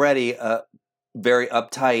already a very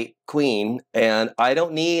uptight queen, and I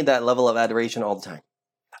don't need that level of adoration all the time.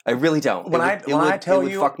 I really don't. When I tell you,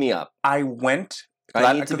 it would fuck me up. I went.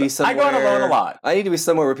 I need to be somewhere. I go out alone a lot. I need to be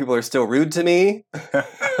somewhere where people are still rude to me. I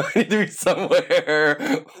need to be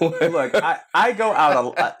somewhere. Look, I go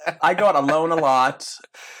out alone a lot,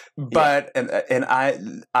 but and I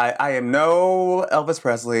am no Elvis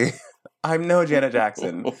Presley. I'm no Janet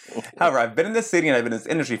Jackson. However, I've been in this city and I've been in this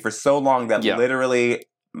industry for so long that literally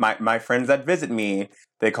my friends that visit me,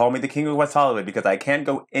 they call me the King of West Hollywood because I can't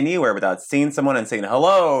go anywhere without seeing someone and saying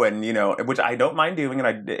hello, and which I don't mind doing,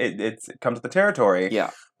 and it comes with the territory.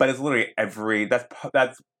 Yeah, but it's literally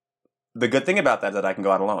that's the good thing about that I can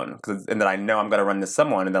go out alone and that I know I'm going to run into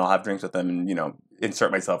someone and then I'll have drinks with them and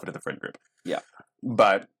insert myself into the friend group. Yeah,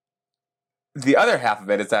 but the other half of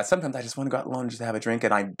it is that sometimes I just want to go out alone and just have a drink,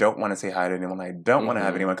 and I don't want to say hi to anyone. I don't want to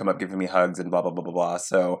have anyone come up giving me hugs and blah blah blah blah blah.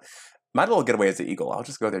 So my little getaway is the Eagle. I'll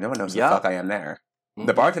just go there. No one knows who the fuck I am there. Mm-hmm.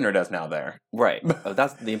 The bartender does now there. Right. Oh,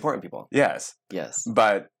 that's the important people. Yes. Yes.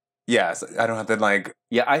 But yes, I don't have to like.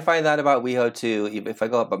 Yeah, I find that about WeHo too. If I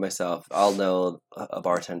go out by myself, I'll know a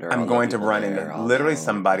bartender. I'm going to run into literally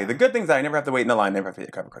somebody. The good thing is I never have to wait in the line. Never have to pay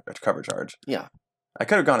a cover charge. Yeah. I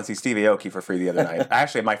could have gone to see Stevie Aoki for free the other night.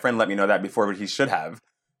 Actually, my friend let me know that before he should have,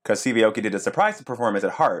 because Stevie Aoki did a surprise performance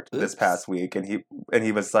at Heart this past week, and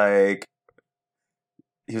he was like,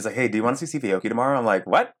 hey, do you want to see Stevie Aoki tomorrow? I'm like,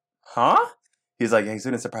 what? Huh? He's like, yeah, he's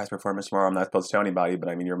doing a surprise performance tomorrow. I'm not supposed to tell anybody, but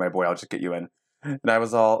I mean, you're my boy. I'll just get you in. And I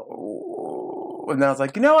was all, ooh. And then I was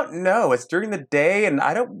like, you know what? No, it's during the day, and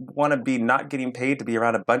I don't want to be not getting paid to be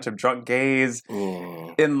around a bunch of drunk gays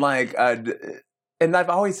in like and I've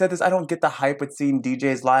always said this, I don't get the hype with seeing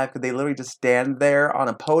DJs live because they literally just stand there on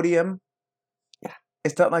a podium. Yeah.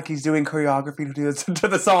 It's not like he's doing choreography to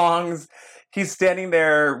the songs. He's standing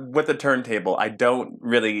there with a turntable. I don't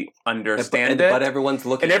really understand it. But everyone's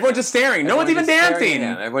looking. And everyone's just staring. No one's even dancing.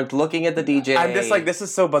 Everyone's looking at the DJ. I'm just like, this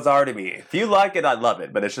is so bizarre to me. If you like it, I love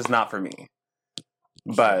it. But it's just not for me.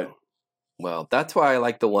 But. Well, that's why I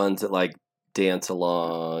like the ones that like dance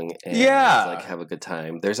along and like have a good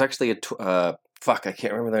time. There's actually fuck, I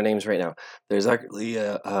can't remember their names right now. There's actually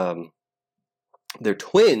they're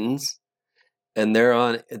twins, and they're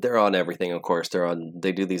on everything. Of course,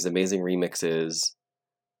 they do these amazing remixes.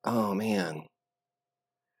 Oh man,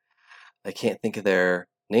 I can't think of their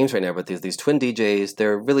names right now. But there's these twin DJs.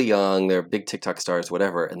 They're really young. They're big TikTok stars,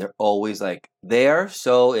 whatever. And they're always like, they are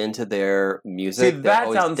so into their music. See, they're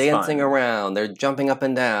always dancing around. They're jumping up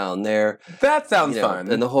and down. That sounds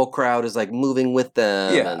fun. And the whole crowd is like moving with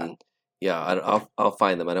them. Yeah. And I'll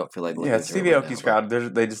find them. I don't feel like looking. Yeah, Stevie Aoki's crowd.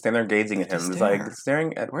 They just stand there gazing at him. It's like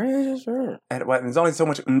staring at what? There's only so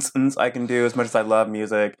much I can do. As much as I love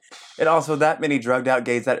music, and also that many drugged out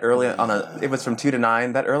gays that early it was from 2 to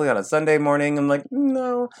 9 that early on a Sunday morning. I'm like,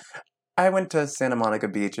 no. I went to Santa Monica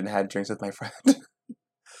Beach and had drinks with my friend,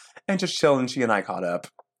 and just chilling. She and I caught up.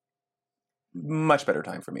 Much better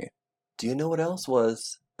time for me. Do you know what else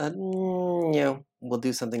was? We'll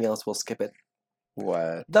do something else. We'll skip it.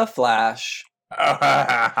 What? The Flash.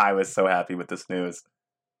 I was so happy with this news.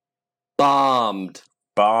 Bombed.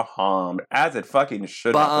 As it fucking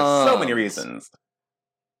should have for so many reasons.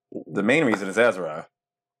 The main reason is Ezra.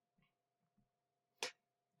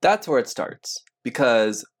 That's where it starts.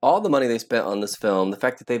 Because all the money they spent on this film, the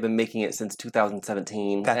fact that they've been making it since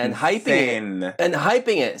 2017 and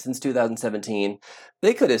hyping it since 2017,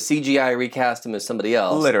 they could have CGI recast him as somebody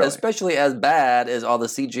else. Literally. Especially as bad as all the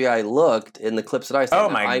CGI looked in the clips that I saw. Oh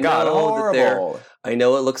my God, horrible. I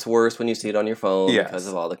know it looks worse when you see it on your phone because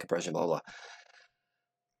of all the compression, blah, blah,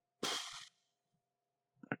 blah.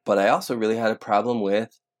 But I also really had a problem with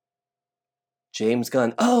James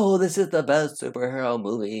Gunn, oh, this is the best superhero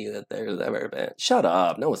movie that there's ever been. Shut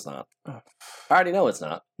up. No, it's not. I already know it's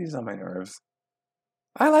not. He's on my nerves.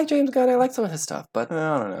 I like James Gunn. I like some of his stuff, but...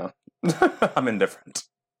 I don't know. I'm indifferent.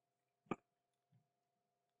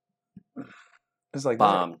 It's like...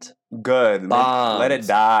 Bombed. Good. Bombed. Let it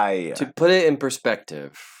die. To put it in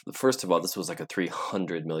perspective, first of all, this was like a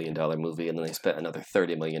 $300 million movie, and then they spent another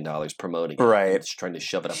 $30 million promoting it. Right. Just trying to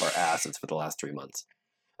shove it up our asses for the last 3 months.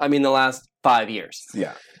 I mean, the last 5 years.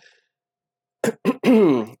 Yeah.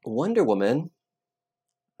 Wonder Woman,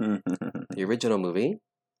 the original movie.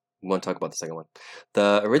 We want to talk about the second one.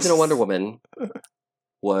 The original Wonder Woman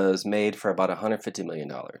was made for about $150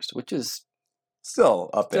 million, which is still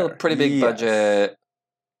up there. Still a pretty big budget.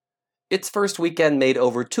 Its first weekend made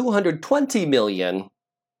over $220 million.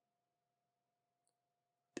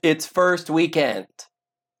 Its first weekend.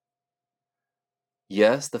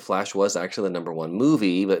 Yes, The Flash was actually the number one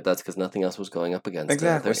movie, but that's because nothing else was going up against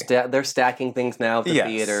exactly. it. They're stacking things now at the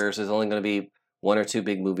theaters. There's only going to be 1 or 2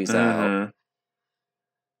 big movies out.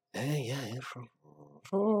 Hey,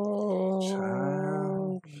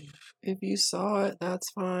 if you saw it, that's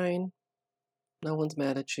fine. No one's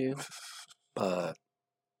mad at you. But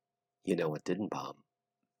you know what didn't bomb?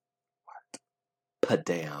 What?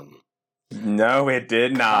 Padam. No, it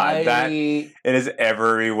did not. It is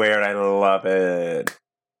everywhere, and I love it.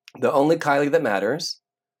 The only Kylie that matters.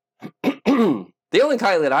 The only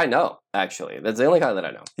Kylie that I know, actually. That's the only Kylie that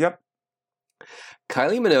I know. Yep.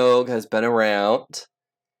 Kylie Minogue has been around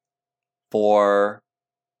for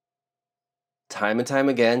time and time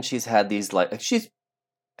again. She's had these, she's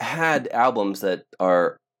had albums that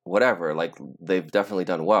are whatever. Like, they've definitely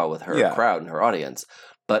done well with her crowd and her audience.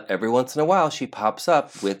 But every once in a while, she pops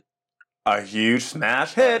up with a huge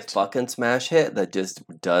smash hit. Fucking smash hit that just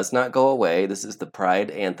does not go away. This is the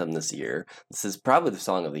Pride anthem this year. This is probably the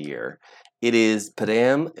song of the year. It is,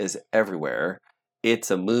 Padam is everywhere.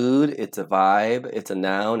 It's a mood, it's a vibe, it's a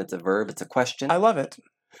noun, it's a verb, it's a question. I love it.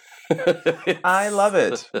 I love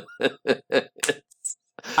it.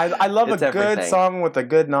 I love a good song with a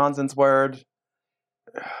good nonsense word.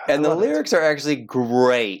 And the lyrics are actually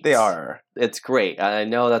great. They are. It's great. I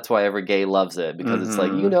know that's why every gay loves it, because it's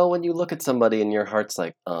like, when you look at somebody and your heart's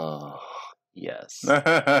like, oh, yes,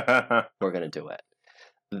 we're going to do it.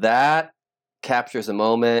 That captures a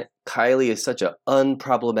moment. Kylie is such an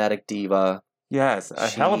unproblematic diva. Yes,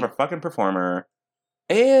 hell of a fucking performer.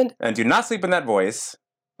 And do not sleep in that voice.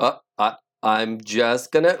 I'm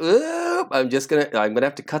gonna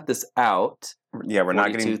have to cut this out. Yeah, we're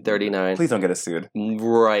not getting 239. Please don't get us sued.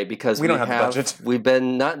 Right, because we don't have the budget. We've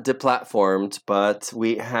been not deplatformed, but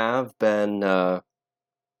we have been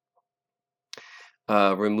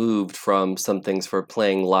removed from some things for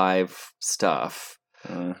playing live stuff.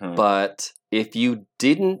 But if you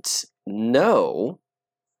didn't know,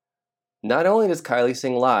 not only does Kylie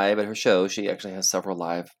sing live at her show, she actually has several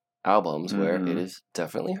live albums where it is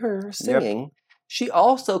definitely her singing. Yep. She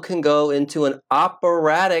also can go into an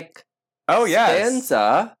operatic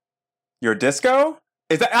stanza. Your disco?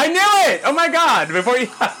 Is that? I knew it! Oh my god! Before you...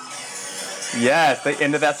 Yes, the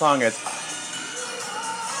end of that song is...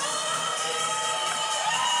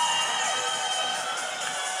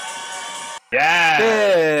 Yeah!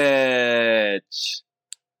 Bitch!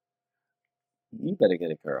 You better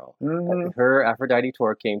get it, girl. Her Aphrodite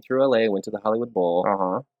tour came through LA, went to the Hollywood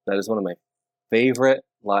Bowl. That is one of my favorite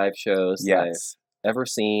live shows that I've ever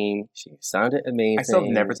seen. She sounded amazing. I still have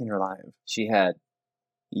never seen her live. She had...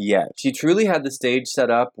 Yeah. She truly had the stage set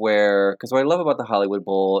up where... Because what I love about the Hollywood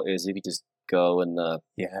Bowl is you could just go in the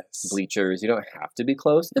bleachers. You don't have to be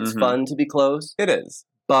close. It's fun to be close. It is.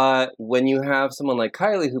 But when you have someone like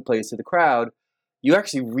Kylie who plays to the crowd... You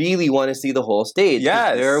actually really want to see the whole stage.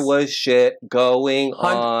 Yes. There was shit going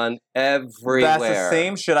on everywhere. That's the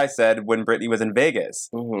same shit I said when Britney was in Vegas.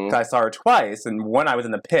 I saw her twice, and one I was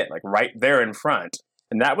in the pit, like right there in front.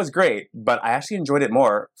 And that was great, but I actually enjoyed it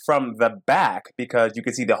more from the back because you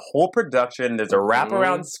could see the whole production. There's a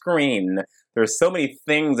wraparound screen. There's so many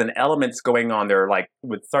things and elements going on there. Like,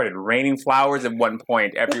 it started raining flowers at one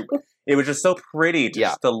point. It was just so pretty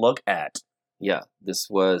just to look at. Yeah, this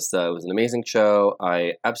was was an amazing show.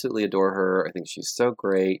 I absolutely adore her. I think she's so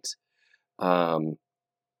great. I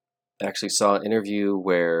actually saw an interview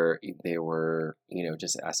where they were,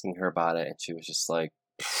 just asking her about it, and she was just like,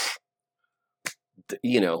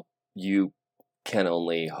 you can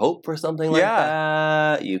only hope for something like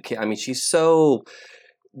that. You can. I mean, she's so.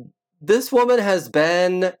 This woman has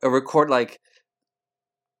been a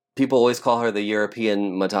people always call her the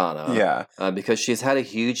European Madonna. Yeah. Because she's had a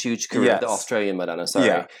huge career. Yes. The Australian Madonna, sorry.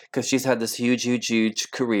 Yeah. Because she's had this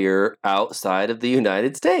huge career outside of the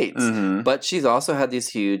United States. Mm-hmm. But she's also had these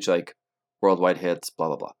huge, like, worldwide hits, blah,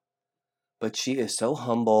 blah, blah. But she is so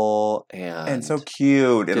humble and so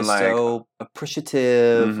cute and just like so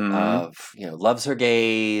appreciative Mhm. of, loves her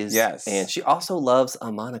gays. Yes. And she also loves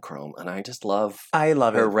a monochrome. And I just love I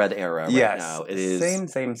love her it. red era right Yes. now. It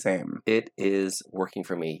is Same. It is working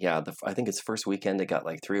for me. Yeah, I think its first weekend it got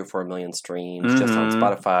like 3 or 4 million streams just on Mhm.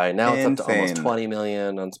 Spotify. Now it's up to almost Insane. 20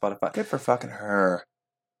 million on Spotify. Good for fucking her.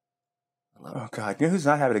 I love it. Oh god, you know who's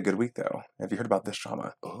not having a good week though? Have you heard about this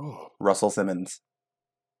drama? Oh. Russell Simmons.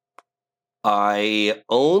 I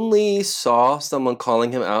only saw someone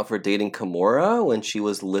calling him out for dating Kimura when she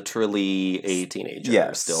was literally a teenager.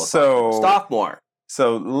 Yes. Still a So sophomore.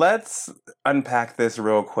 So let's unpack this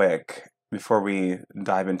real quick before we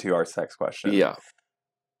dive into our sex question. Yeah.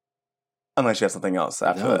 Unless you have something else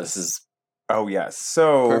after No, this. this is Oh yes.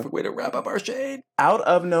 So perfect way to wrap up our shade. Out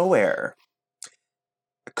of nowhere,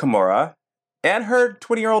 Kimura and her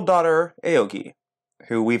 20-year-old daughter, Aoki,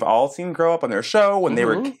 who we've all seen grow up on their show when they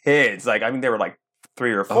were kids. Like, I mean, they were like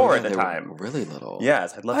 3 or 4 at the time. Really little.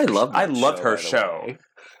 Yes, I loved her show.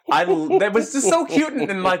 That was just so cute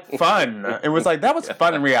and like fun. It was like that was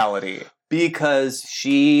fun in reality because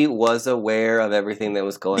she was aware of everything that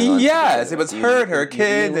was going on. Yes, it was her and her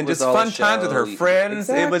kids and just fun times with her friends.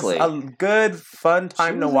 Exactly. It was a good fun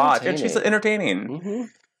time to watch, and she's entertaining. Mm-hmm.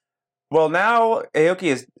 Well, now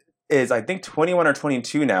Aoki is I think 21 or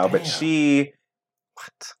 22 now, but she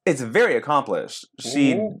is very accomplished.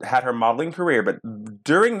 She had her modeling career, but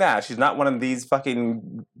during that, she's not one of these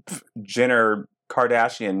fucking Jenner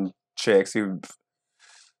Kardashian chicks who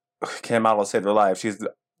can't model to save their life. She's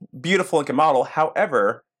beautiful and can model.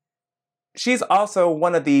 However, she's also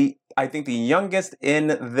one of I think the youngest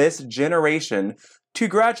in this generation to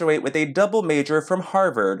graduate with a double major from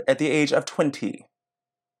Harvard at the age of 20.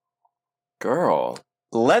 Girl.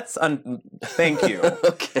 Thank you.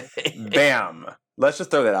 Okay. Bam. Let's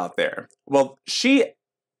just throw that out there. Well, she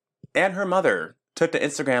and her mother took to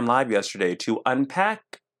Instagram Live yesterday to unpack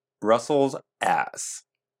Russell's ass.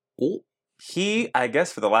 Ooh. He, I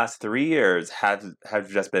guess, for the last 3 years have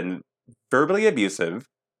just been verbally abusive,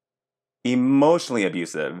 emotionally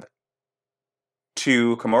abusive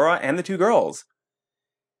to Kimura and the 2 girls.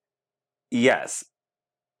 Yes.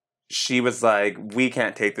 She was like, we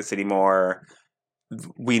can't take this anymore.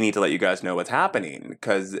 We need to let you guys know what's happening.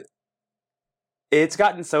 Because it's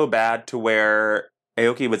gotten so bad to where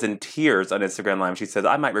Aoki was in tears on Instagram Live. She says,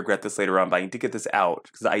 I might regret this later on, but I need to get this out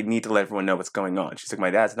because I need to let everyone know what's going on. She's like, my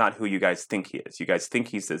dad's not who you guys think he is. You guys think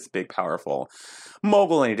he's this big, powerful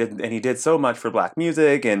mogul, and he did so much for black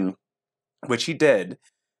music, and which he did.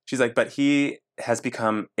 She's like, but he has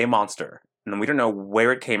become a monster. And we don't know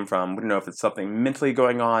where it came from. We don't know if it's something mentally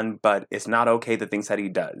going on, but it's not okay the things that he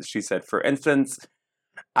does. She said, for instance,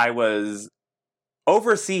 I was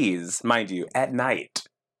overseas, mind you, at night.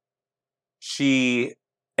 He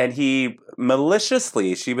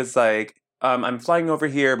maliciously, she was like, I'm flying over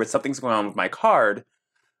here, but something's going on with my card.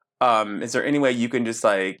 Is there any way you can just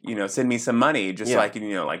like, send me some money just so I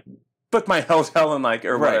can, like book my hotel and like,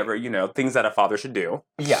 or whatever, things that a father should do.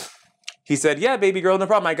 Yeah. He said, yeah, baby girl, no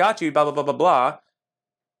problem. I got you, blah, blah, blah, blah, blah.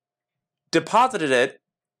 Deposited it.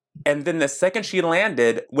 And then the second she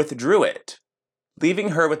landed, withdrew it, leaving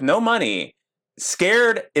her with no money,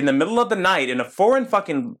 scared in the middle of the night in a foreign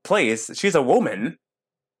fucking place. She's a woman.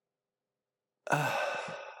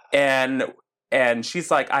 And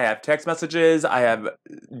she's like, I have text messages, I have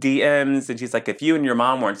DMs, and she's like, if you and your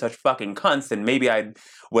mom weren't such fucking cunts, then maybe I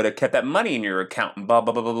would have kept that money in your account, and blah,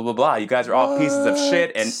 blah, blah, blah, blah, blah, blah. You guys are all pieces of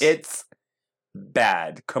shit, and it's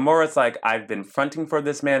bad. Kimura's like, I've been fronting for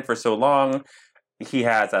this man for so long. He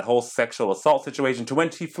has that whole sexual assault situation to when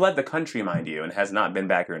she fled the country, mind you, and has not been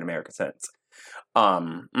back here in America since.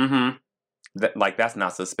 That's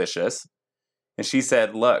not suspicious. And she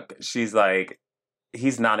said, look, she's like,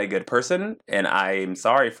 he's not a good person, and I'm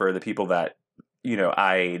sorry for the people that,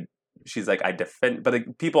 she's like, I defend,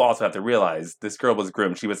 but people also have to realize this girl was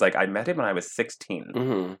groomed. She was like, I met him when I was 16.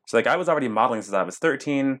 Mm-hmm. She's like, I was already modeling since I was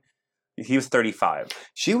 13. He was 35.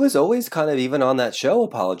 She was always kind of even on that show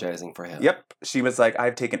apologizing for him. Yep. She was like,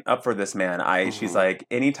 I've taken up for this man. She's like,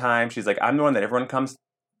 anytime, she's like, I'm the one that everyone comes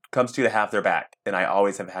to have their back, and I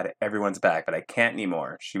always have had everyone's back, but I can't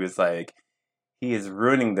anymore. She was like, he is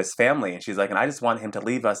ruining this family. And she's like, and I just want him to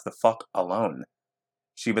leave us the fuck alone.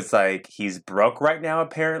 She was like, he's broke right now,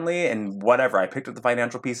 apparently, and whatever. I picked up the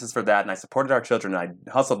financial pieces for that, and I supported our children, and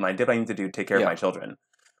I hustled, and I did what I need to do to take care of my children.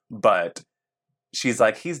 But she's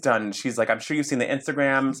like, she's like, I'm sure you've seen the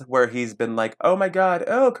Instagrams where he's been like, oh my God,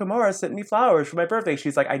 oh, Kimura sent me flowers for my birthday.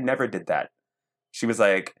 She's like, I never did that. She was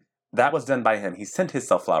like, that was done by him. He sent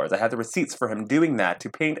himself flowers. I have the receipts for him doing that to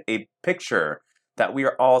paint a picture that we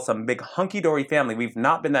are all some big hunky-dory family. We've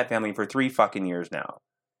not been that family for 3 fucking years now.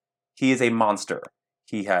 He is a monster.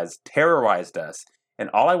 He has terrorized us. And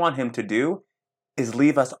all I want him to do is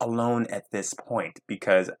leave us alone at this point,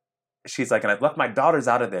 because she's like, and I've left my daughters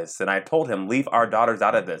out of this. And I told him, leave our daughters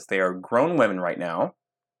out of this. They are grown women right now.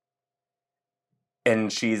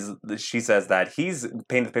 And she says that he's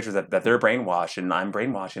painting the pictures that they're brainwashed and I'm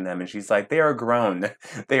brainwashing them. And she's like, they are grown.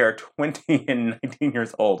 They are 20 and 19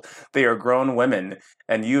 years old. They are grown women.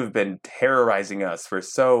 And you've been terrorizing us for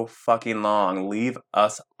so fucking long. Leave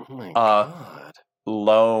us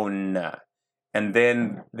alone. And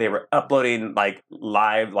then they were uploading like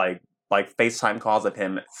live, like FaceTime calls of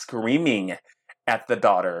him screaming at the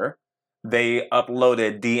daughter. They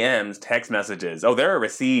uploaded DMs, text messages. Oh, there are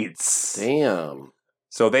receipts. Damn.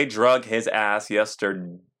 So they drug his ass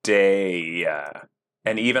yesterday.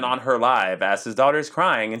 And even on her live, as his daughter's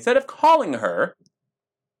crying, instead of calling her,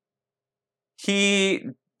 he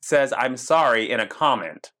says, I'm sorry, in a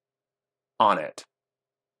comment on it.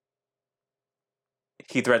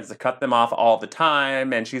 He threatens to cut them off all the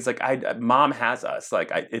time. And she's like, Mom has us.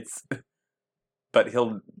 But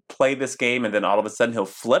he'll play this game and then all of a sudden he'll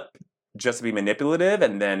flip just to be manipulative,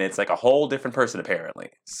 and then it's like a whole different person, apparently.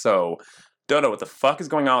 So, don't know what the fuck is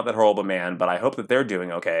going on with that horrible man, but I hope that they're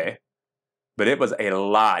doing okay. But it was a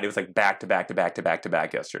lot. It was like back to back to back to back to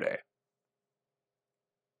back yesterday.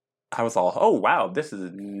 I was all, oh, wow, this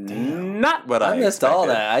is not what I missed expected. all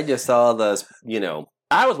that. I just saw the,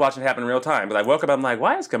 I was watching it happen in real time, but I woke up, I'm like,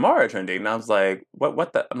 why is Kimura trending? And I was like,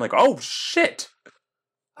 what the? I'm like, oh, shit.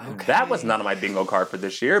 Okay. That was not on my bingo card for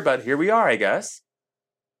this year, but here we are, I guess.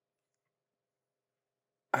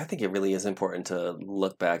 I think it really is important to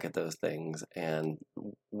look back at those things, and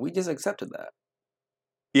we just accepted that.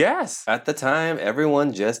 Yes. At the time,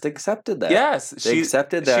 everyone just accepted that. Yes. They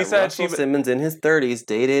accepted that Russell Simmons in his 30s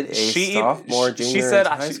dated a sophomore, junior in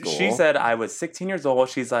high school. She said, I was 16 years old.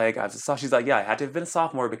 She's like, yeah, I had to have been a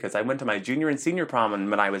sophomore because I went to my junior and senior prom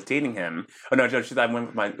when I was dating him. Oh, no, she said I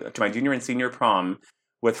went to my junior and senior prom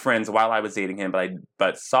with friends while I was dating him.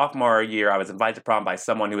 But sophomore year, I was invited to prom by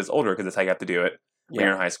someone who was older, because that's how you have to do it when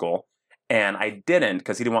you're in high school. And I didn't,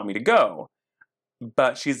 because he didn't want me to go.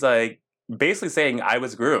 But she's like, basically saying I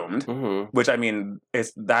was groomed, which, I mean,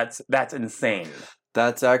 that's insane.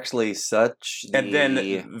 That's actually such And then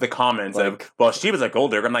the comments of, well, she was a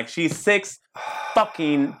gold digger. I'm like, she's 6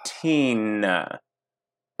 fucking teen.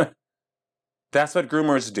 That's what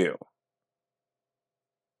groomers do.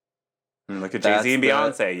 And look at Jay-Z and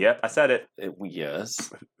Beyonce. Yep, I said it.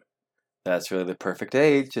 Yes. That's really the perfect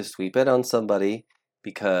age to sweep it on somebody,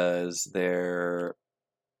 because they're,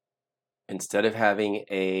 instead of having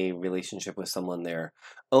a relationship with someone their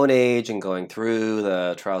own age and going through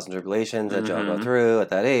the trials and tribulations that y'all go through at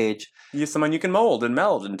that age. You're someone you can mold and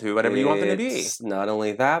meld into whatever you want them to be. It's not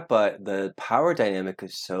only that, but the power dynamic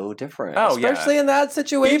is so different. Oh, especially in that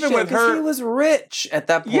situation. Even with her, he was rich at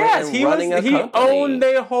that point. Yes, he owned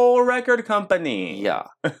a whole record company. Yeah.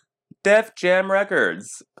 Def Jam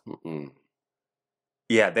Records.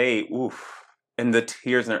 Yeah, and the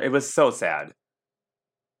tears, it was so sad.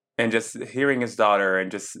 And just hearing his daughter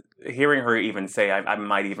and just hearing her even say, I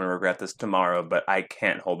might even regret this tomorrow, but I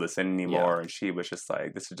can't hold this in anymore. Yeah. And she was just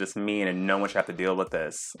like, this is just mean and no one should have to deal with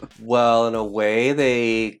this. Well, in a way,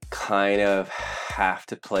 they kind of have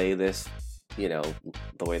to play this, the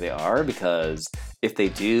way they are, because if they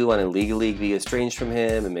do want to legally be estranged from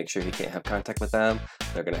him and make sure he can't have contact with them,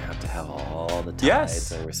 they're going to have all the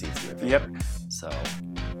tithes and receipts in their favor. Yep. So...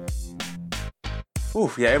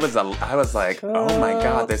 Oof, yeah, I was like, oh my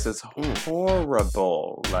God, this is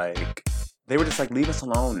horrible. Like, they were just like, leave us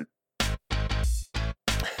alone.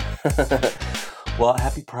 Well,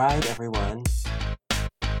 happy Pride, everyone.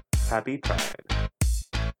 Happy Pride.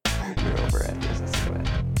 You're over it.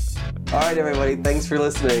 All right, everybody, thanks for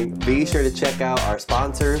listening. Be sure to check out our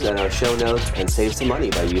sponsors and our show notes and save some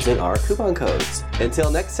money by using our coupon codes. Until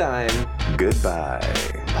next time, goodbye.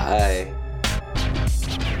 Bye.